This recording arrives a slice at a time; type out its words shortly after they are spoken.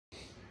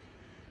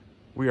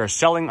We are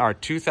selling our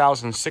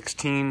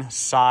 2016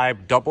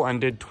 Sibe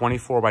double-ended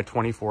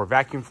 24x24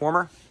 vacuum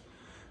former.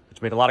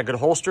 It's made a lot of good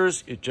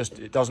holsters. It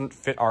doesn't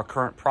fit our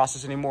current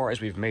process anymore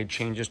as we've made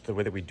changes to the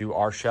way that we do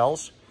our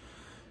shells.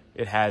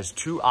 It has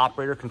 2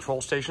 operator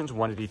control stations,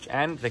 1 at each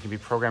end. They can be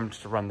programmed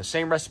to run the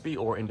same recipe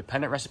or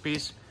independent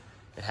recipes.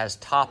 It has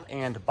top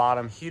and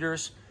bottom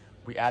heaters.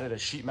 We added a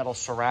sheet metal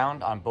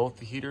surround on both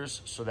the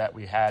heaters so that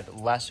we had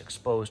less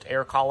exposed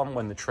air column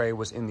when the tray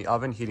was in the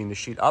oven heating the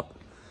sheet up.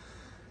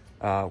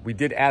 We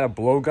did add a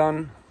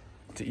blowgun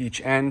to each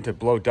end to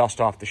blow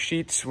dust off the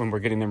sheets when we're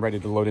getting them ready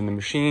to load in the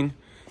machine.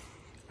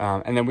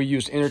 And then we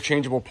used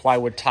interchangeable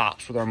plywood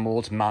tops with our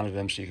molds mounted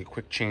them so you could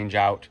quick change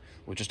out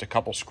with just a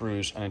couple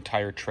screws an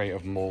entire tray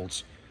of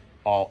molds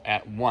all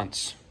at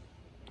once.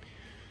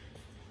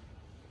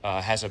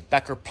 Has a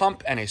Becker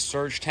pump and a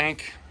surge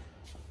tank.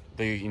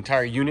 The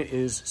entire unit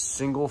is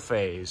single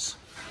phase,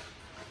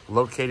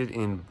 located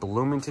in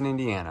Bloomington,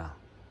 Indiana.